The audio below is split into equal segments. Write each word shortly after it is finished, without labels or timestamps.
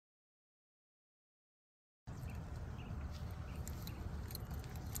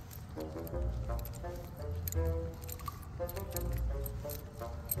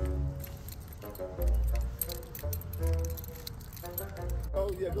Oh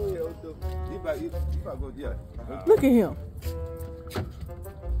yeah, go ahead, Otto. You about to go, yeah. Look at him.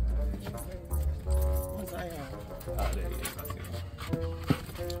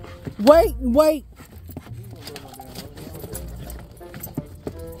 Wait.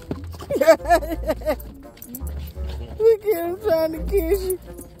 Look at him trying to kiss you.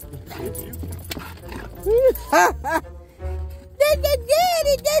 That's your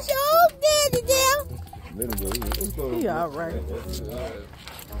daddy. That's your old daddy there. Let him go. He all right.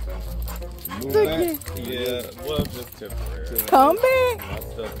 Look at Yeah, well, just temporary. Come back. My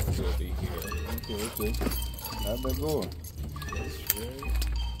stuff will still be here. Okay. How's that going?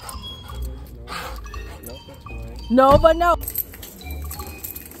 No, but no.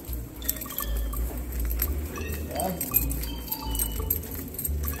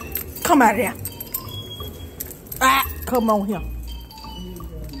 Come out of here. Ah, come on here.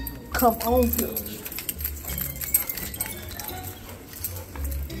 Come on here.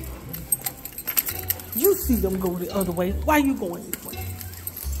 You see them go the other way. Why you going this way?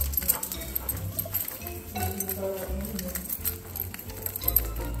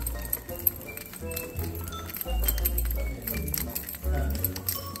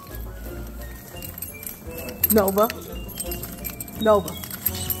 Nova.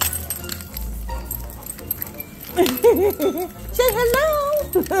 Say hello.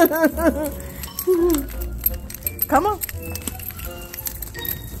 Come on.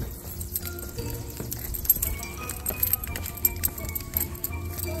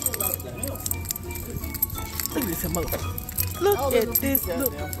 Look at this mother. Look at this.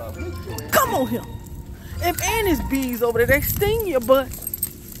 Look. Come on here. If Annie's bees over there, they sting your butt.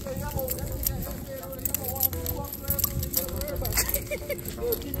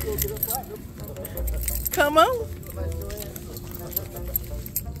 Come on.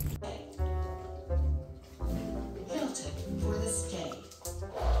 Hilton for this day.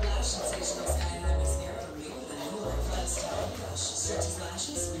 Lash sensational skyline mascara removal and new reflex style brush. Stretches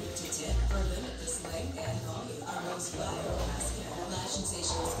lashes, root to tip for limitless length and volume. Our most viral mascara. Lash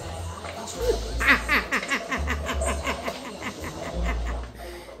sensational sky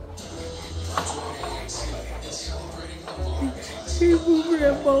He's moving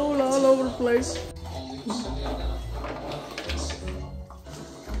that bowl all over the place.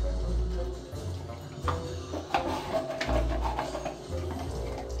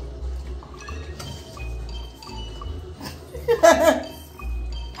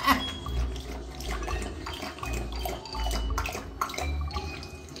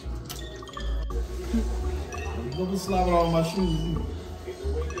 Don't be slapping all my shoes.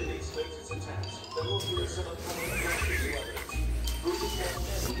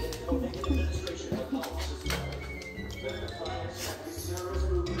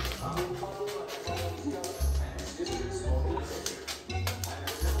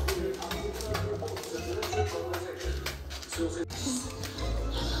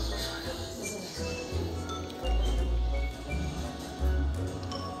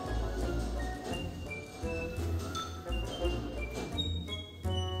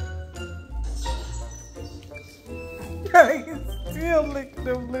 I can still lick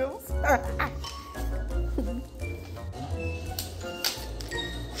them lips.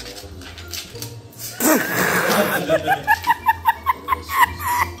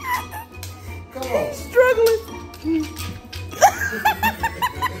 Come on. Struggling.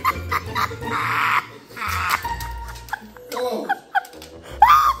 Come on.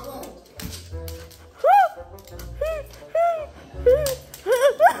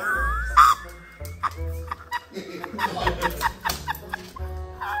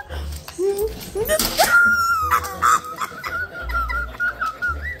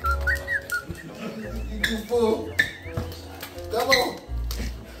 You fool. Come on.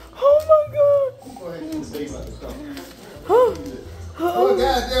 Oh my God. Go ahead and say about the stuff. Oh, Oh,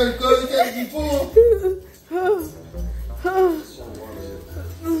 God, there you go. You can't be fool.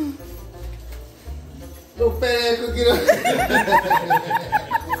 Little fat ass could get up.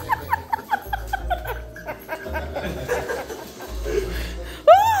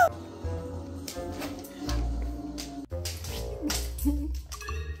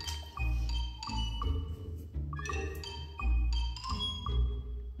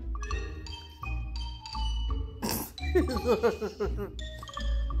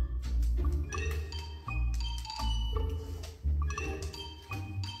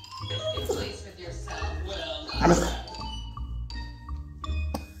 Please with yourself. Well,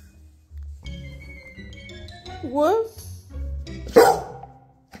 what?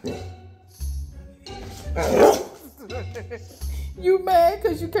 You mad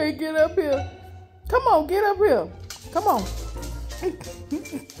because you can't get up here? Come on, get up here. Come on.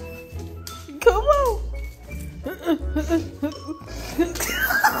 Come on.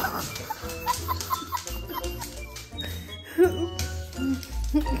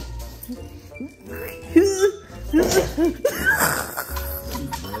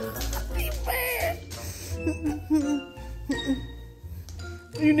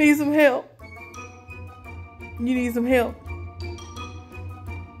 You need some help. You need some help.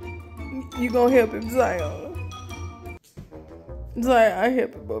 You gonna help him, Zion? Zion, I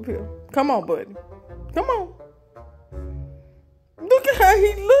help him up here. Come on, buddy. Come on. Look at how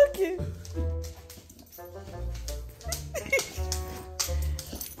he looking.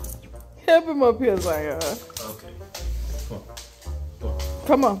 Help him up here, Zion. Okay.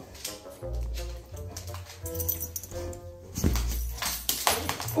 Come on.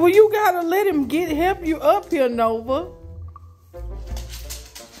 Well, you gotta let him help you up here, Nova.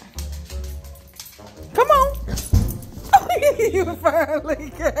 Come on. You finally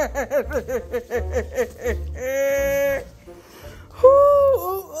got it.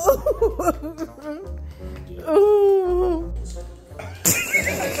 Ooh.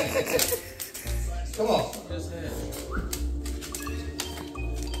 Come on.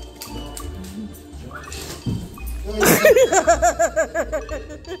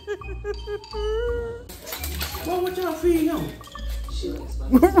 What y'all feeding on?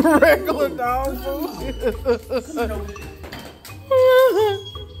 Regular dog food.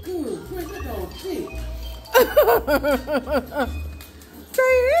 Good. Where's that dog sick?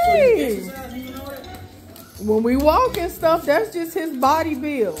 Say hey. When we walk and stuff, that's just his body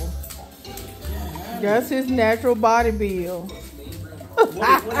build. That's his natural body build.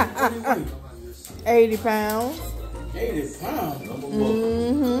 What 80 pounds. 80 pounds?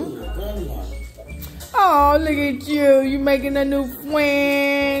 Mm-hmm. Oh, look at you. You making a new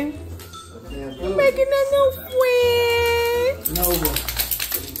friend. You making a new friend. Nova.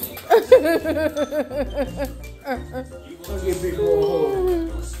 Look at big old hole.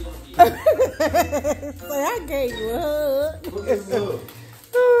 Say, I gave you a hug.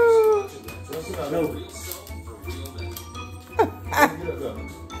 Nova.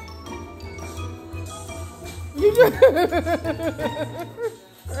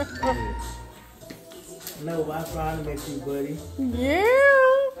 Nova, I finally met you, buddy. Yeah.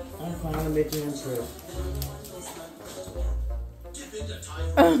 I finally met you in person.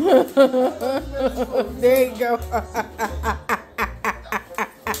 There you go.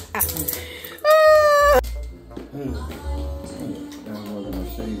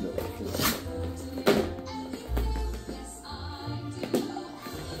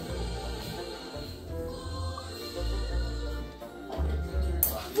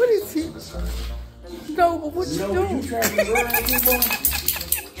 What is he? No, but what you doing? You traveling the world, you boy?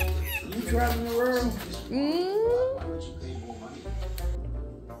 You traveling the world?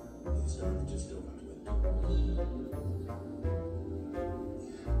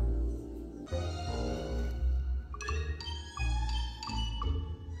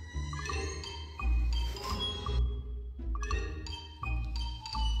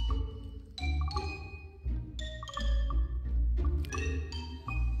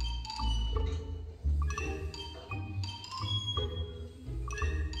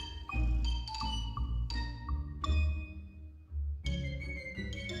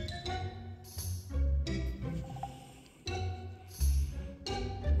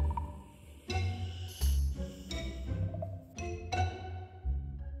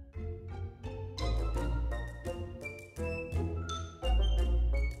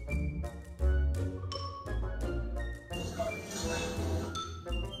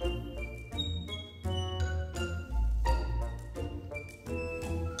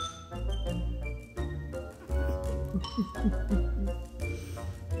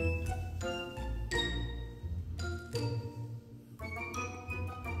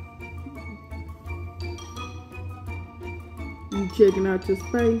 You checking out your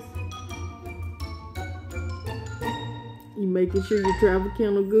space? You making sure your travel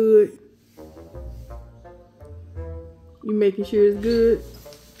kennel good? You making sure it's good?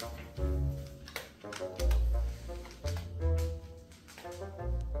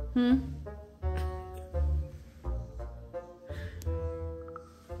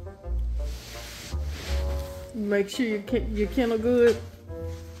 You make sure your kennel good?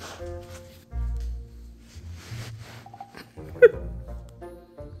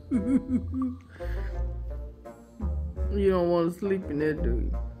 You don't want to sleep in there, do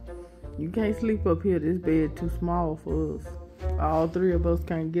you? You can't sleep up here. This bed too small for us. All three of us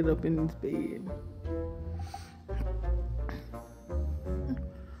can't get up in this bed.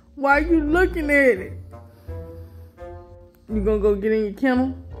 Why are you looking at it? You gonna go get in your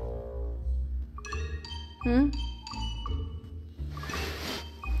kennel?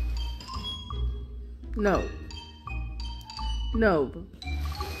 No. No.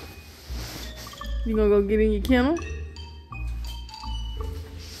 You gonna go get in your kennel?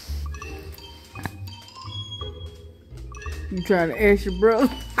 You trying to ask your brother?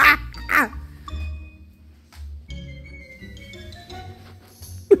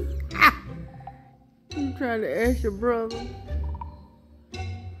 You trying to ask your brother?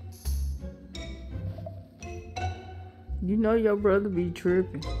 You know your brother be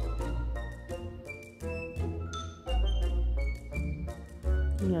tripping.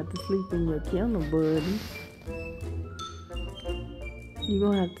 You have to sleep in your kennel, buddy. You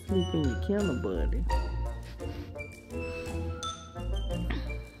gonna have to sleep in your kennel, buddy.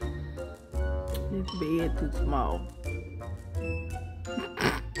 This bed too small.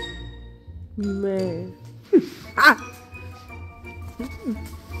 You mad?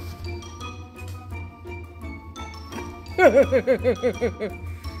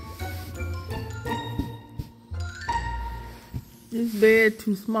 This bed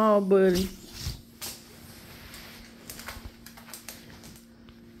too small, buddy.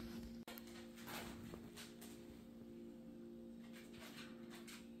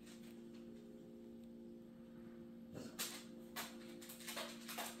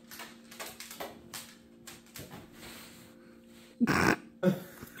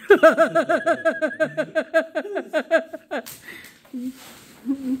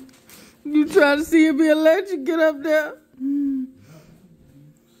 You trying to see if he'll let you get up there?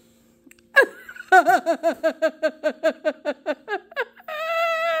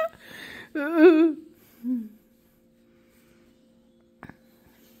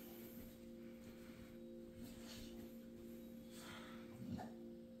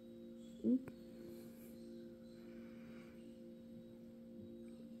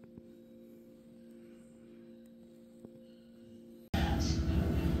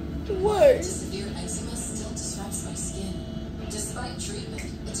 What? Severe eczema still disrupts my skin. Despite treatment,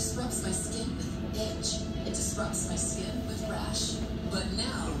 it disrupts my skin with itch. It disrupts my skin with rash. But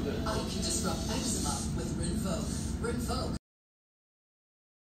now, I can disrupt eczema with Rinvoq. Rinvoq.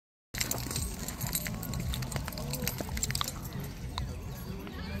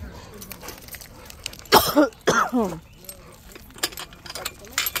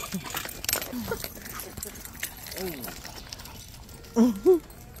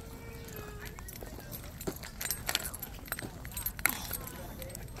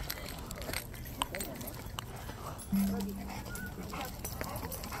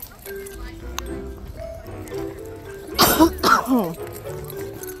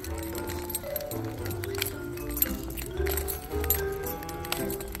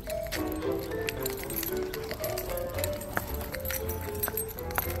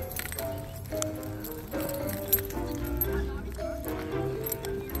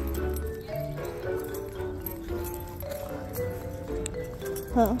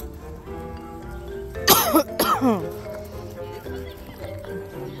 Huh?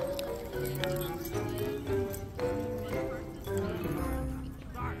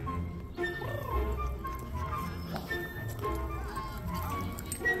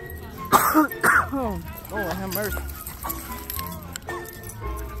 Lord have mercy.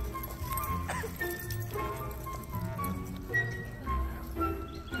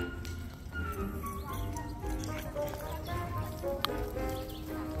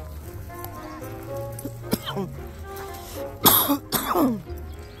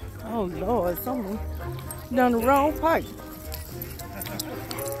 Oh Lord, someone done the wrong pipe.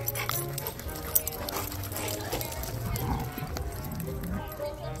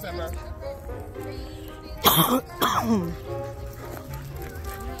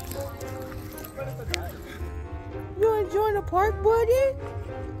 You enjoying the park, buddy?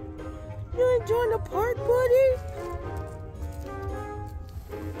 You enjoying the park, buddy?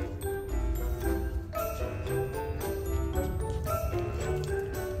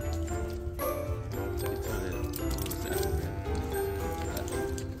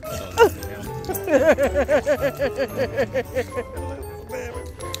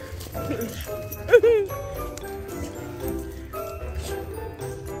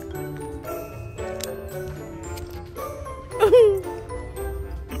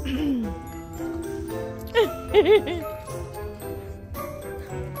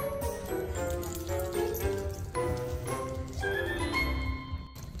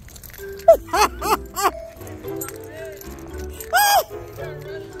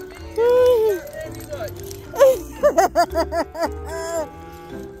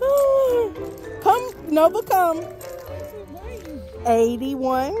 Come, Nova, come.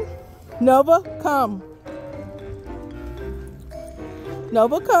 81. Nova, come.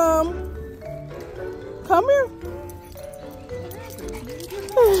 Nova, come. Come here.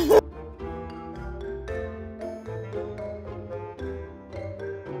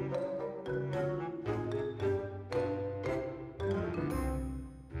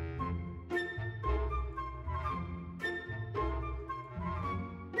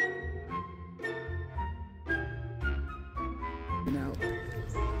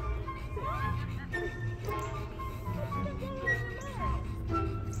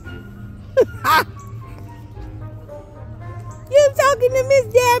 You talking to Miss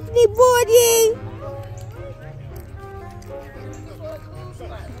Daphne, buddy?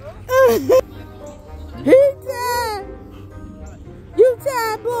 He tired. You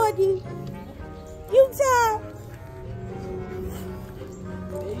tired, buddy? You tired?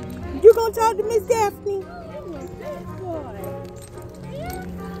 You gonna talk to Miss Daphne?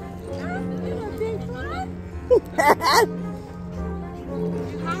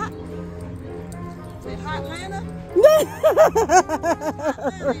 Hot Atlanta?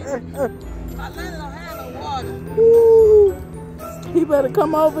 Atlanta don't have no water. Ooh, he better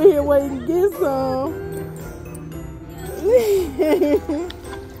come over here where he can get some.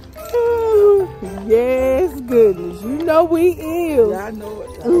 Yes, goodness. You know we ill. Yeah, I know it.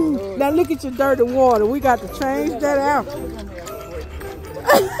 I know it. Now look at your dirty water. We got to change that out.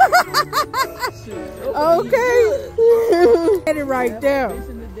 Okay. Get it right there.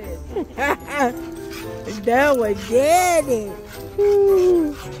 That was daddy.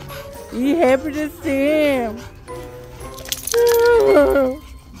 You happy to see him?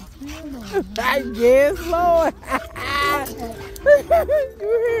 I guess, Lord.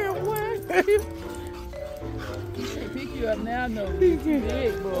 You hear what? He can't pick you up now, no. He's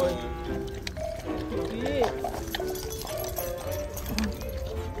big, boy. He's big.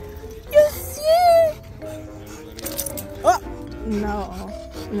 You see? Oh, no.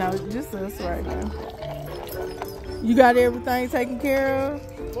 No, just us right now. You got everything taken care of?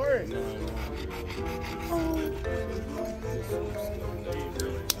 Word.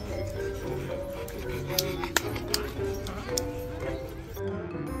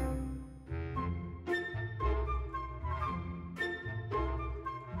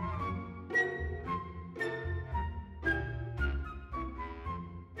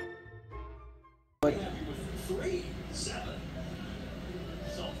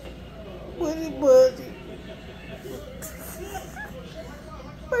 What is the body?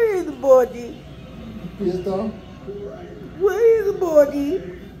 What is the body? Yes, Tom? What is the body?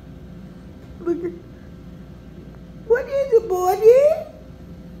 Look at. What is the body?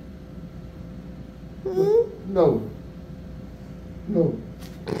 Hmm? No. No.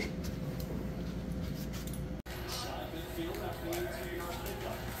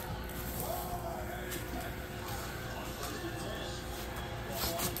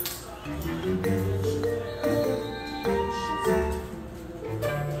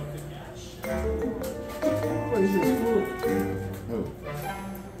 What is this food? No.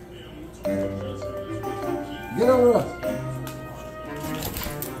 Get over us.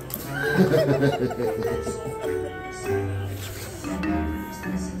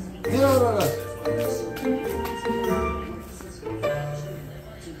 Get over us.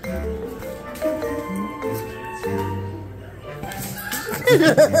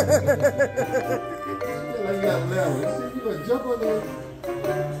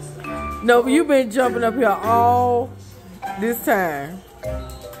 No, you've been jumping up here all this time.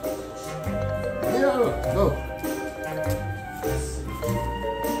 No.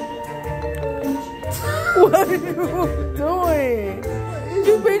 What are you doing?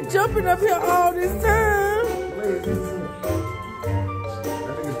 You've been jumping up here all this time. Wait, I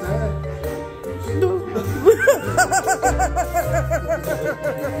think it's time. You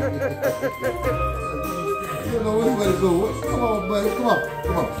don't know which way to go. Come on, buddy. Come on.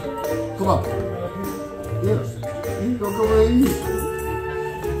 Come on. Come on. Yeah. You don't come right here.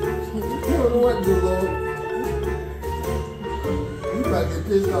 You don't know what to do, Lord. You about to get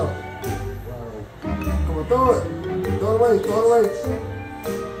pissed off. Come on, throw it. Throw it away. Throw it away.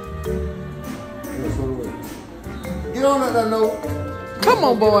 Yeah, throw it away. Get on that note. Come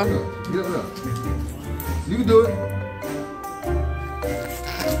on, boy. Get up. You can do it.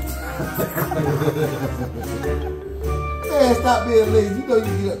 Man, stop being lazy. You know you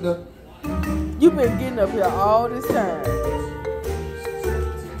can get up there. You've been getting up here all this time.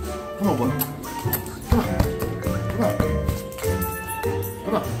 Come on, boy. Come on. Come on.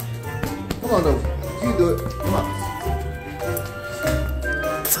 Come on. Come on, though. You can do it. Come on.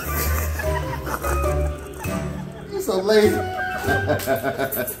 so lazy.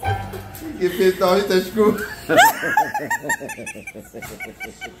 Get pissed off, hit that screw.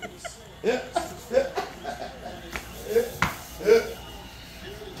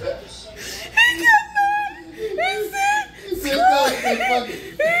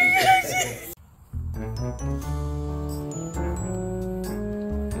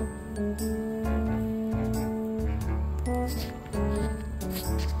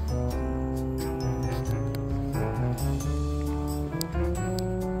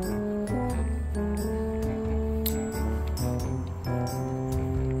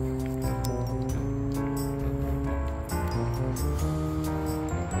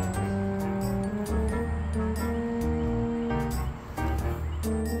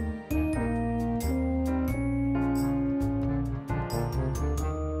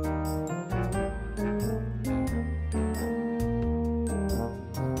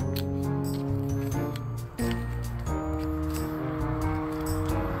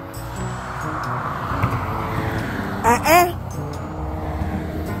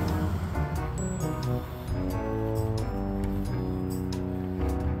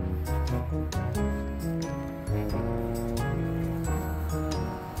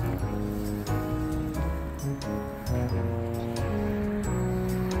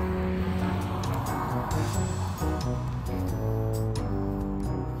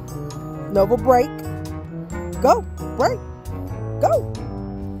 Nova, break. Go. Break. Go.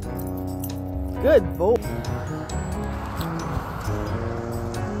 Good boy.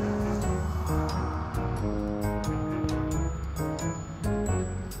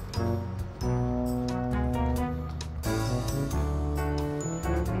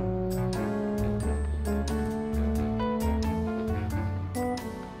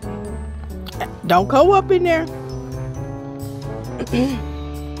 Don't go up in there.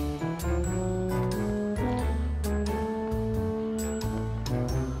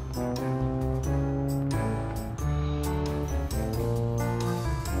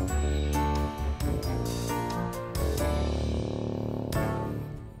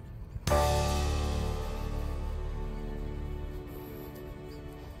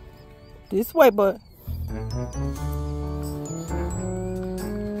 This way, bud.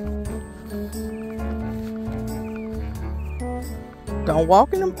 Don't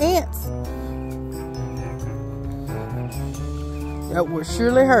walk in them ants. That will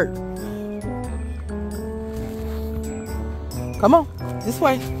surely hurt. Come on, this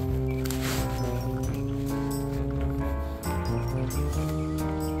way.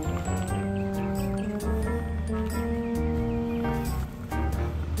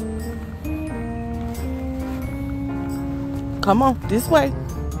 Come on, this way.